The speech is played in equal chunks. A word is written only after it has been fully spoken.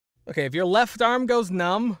Okay, if your left arm goes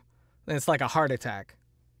numb, then it's like a heart attack.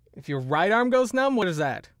 If your right arm goes numb, what is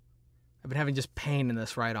that? I've been having just pain in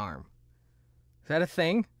this right arm. Is that a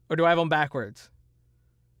thing? Or do I have them backwards?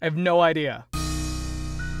 I have no idea.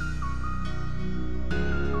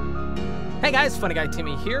 Hey guys, Funny Guy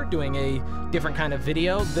Timmy here, doing a different kind of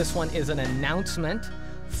video. This one is an announcement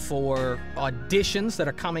for auditions that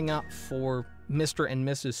are coming up for Mr. and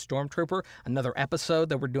Mrs Stormtrooper, another episode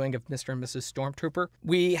that we're doing of Mr. and Mrs Stormtrooper.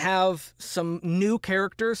 We have some new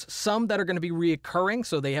characters, some that are going to be reoccurring,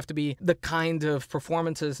 so they have to be the kind of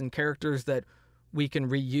performances and characters that we can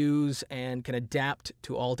reuse and can adapt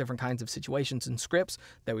to all different kinds of situations and scripts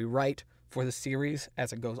that we write for the series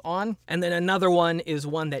as it goes on. And then another one is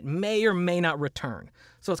one that may or may not return.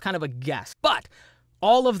 So it's kind of a guess. But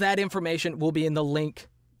all of that information will be in the link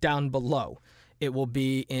down below. It will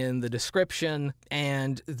be in the description,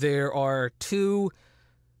 and there are 2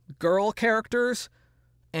 girl characters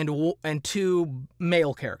and 2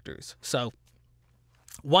 male characters. So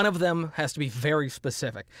one of them has to be very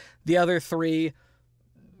specific. The other 3,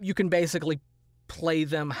 you can basically play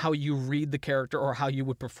them how you read the character or how you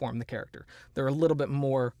would perform the character. They're a little bit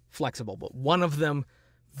more flexible, but one of them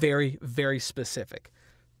very, very specific.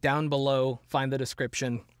 Down below, find the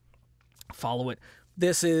description, follow it.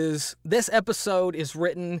 This episode is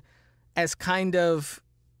written as kind of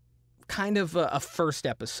a first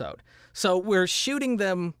episode. So we're shooting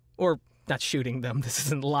them, or not shooting them, this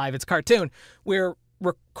isn't live, it's cartoon. We're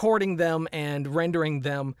recording them and rendering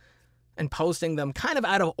them and posting them kind of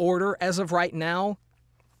out of order as of right now.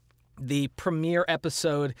 The premiere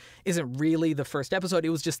episode isn't really the first episode. It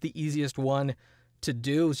was just the easiest one to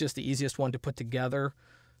do. It was just the easiest one to put together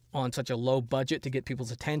on such a low budget to get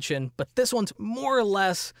people's attention. But this one's more or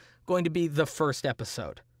less going to be the first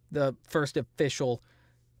episode, the first official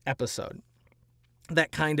episode.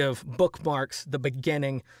 That kind of bookmarks the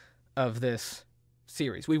beginning of this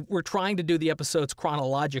series. We're trying to do the episodes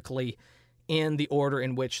chronologically in the order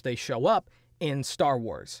in which they show up in Star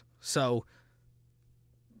Wars. So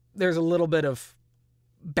there's a little bit of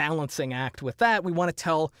balancing act with that. We want to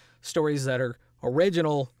tell stories that are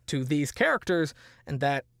original to these characters and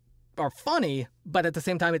that are funny, but at the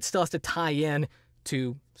same time, it still has to tie in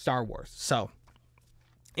to Star Wars. So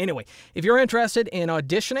anyway, if you're interested in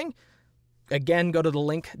auditioning, again, go to the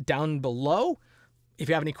link down below. If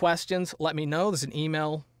you have any questions, let me know. There's an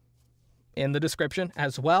email in the description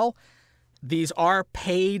as well. These are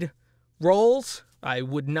paid roles. I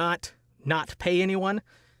would not pay anyone.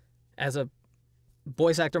 As a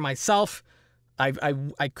voice actor myself,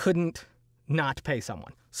 I couldn't not pay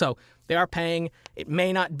someone. So they are paying. It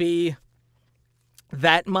may not be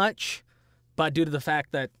that much, but due to the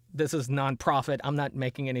fact that this is nonprofit, I'm not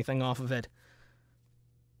making anything off of it.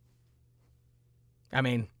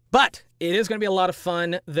 But it is going to be a lot of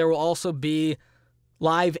fun. There will also be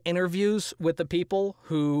live interviews with the people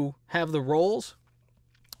who have the roles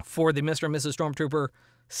for the Mr. and Mrs Stormtrooper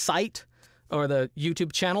site or the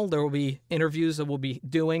YouTube channel. There will be interviews that we'll be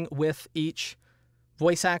doing with each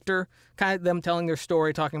voice actor, kind of them telling their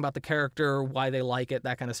story, talking about the character, why they like it,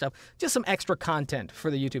 that kind of stuff. Just some extra content for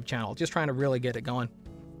the YouTube channel, just trying to really get it going.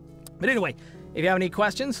 But anyway, if you have any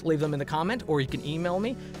questions, leave them in the comment, or you can email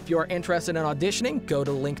me. If you are interested in auditioning, go to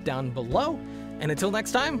the link down below. And until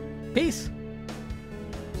next time, peace.